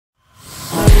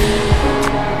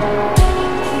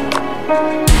Hey,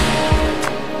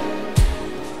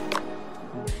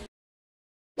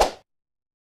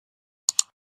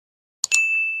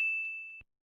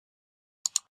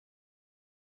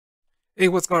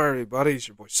 what's going on, everybody? It's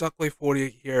your boy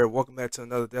Shockwave48 here. Welcome back to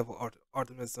another Devil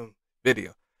Artemism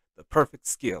video. The perfect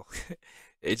skill.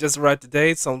 It just arrived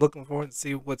today, so I'm looking forward to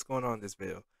see what's going on in this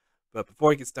video. But before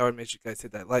we get started, make sure you guys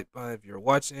hit that like button if you're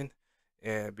watching.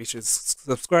 And be sure to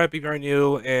subscribe if you're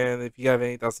new. And if you have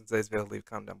any thoughts on today's video, leave a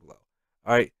comment down below.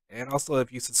 Alright, and also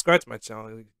if you subscribe to my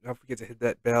channel, don't forget to hit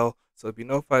that bell so you'll be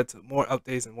notified to more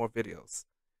updates and more videos.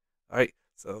 Alright,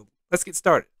 so let's get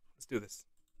started. Let's do this.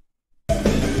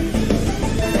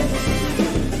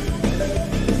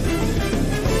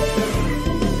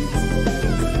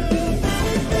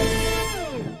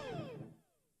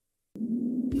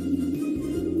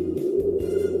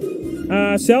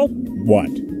 Cell? What?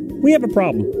 We have a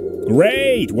problem.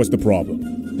 Great! What's the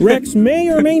problem? Rex may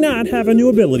or may not have a new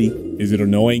ability. Is it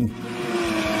annoying?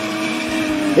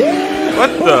 What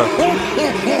the?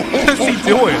 What is he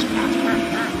doing?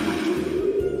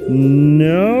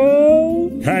 No?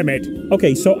 Hermit.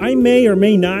 Okay, so I may or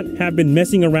may not have been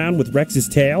messing around with Rex's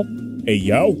tail. Hey,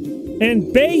 yo.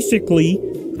 And basically,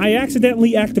 I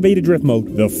accidentally activated drift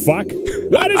mode. The fuck?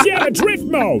 Why does he have a drift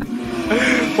mode?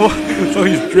 So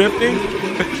he's drifting?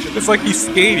 It's like he's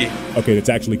skating. Okay, that's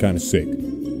actually kind of sick.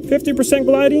 50%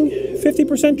 gliding,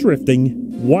 50%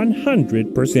 drifting,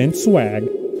 100% swag.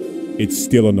 It's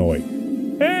still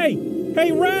annoying. Hey!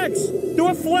 Hey, Rex! Do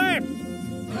a flip!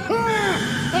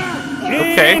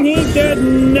 Okay. And he did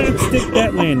not stick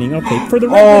that landing. Okay, for the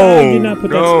record, I did not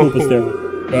put that scopus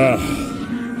there.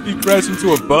 He crashed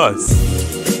into a bus.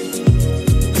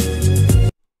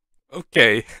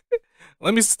 Okay.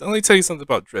 Let me tell you something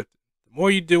about drifting. The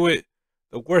more you do it,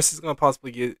 the worse it's gonna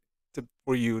possibly get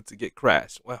for you to get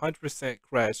crashed. 100%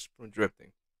 crash from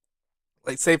drifting.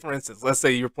 Like, say for instance, let's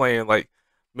say you're playing like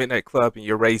Midnight Club and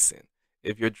you're racing.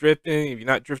 If you're drifting, if you're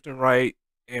not drifting right,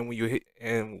 and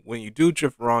when you do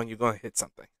drift wrong, you're gonna hit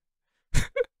something.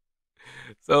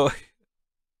 So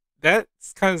that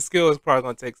kind of skill is probably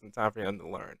gonna take some time for him to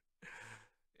learn.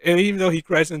 And even though he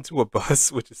crashed into a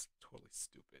bus, which is totally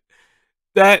stupid,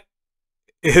 that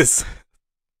is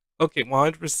okay,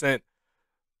 100%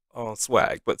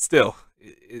 swag, but still,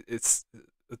 it's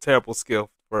a terrible skill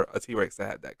for a T-Rex to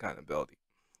have that kind of ability.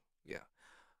 Yeah.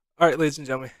 Alright, ladies and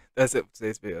gentlemen, that's it for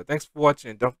today's video. Thanks for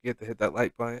watching. Don't forget to hit that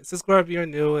like button. Subscribe if you're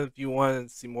new, and if you want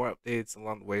to see more updates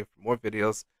along the way for more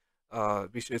videos,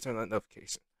 be sure to turn on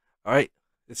notification. Alright,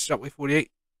 this is Shockwave48.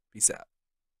 Peace out.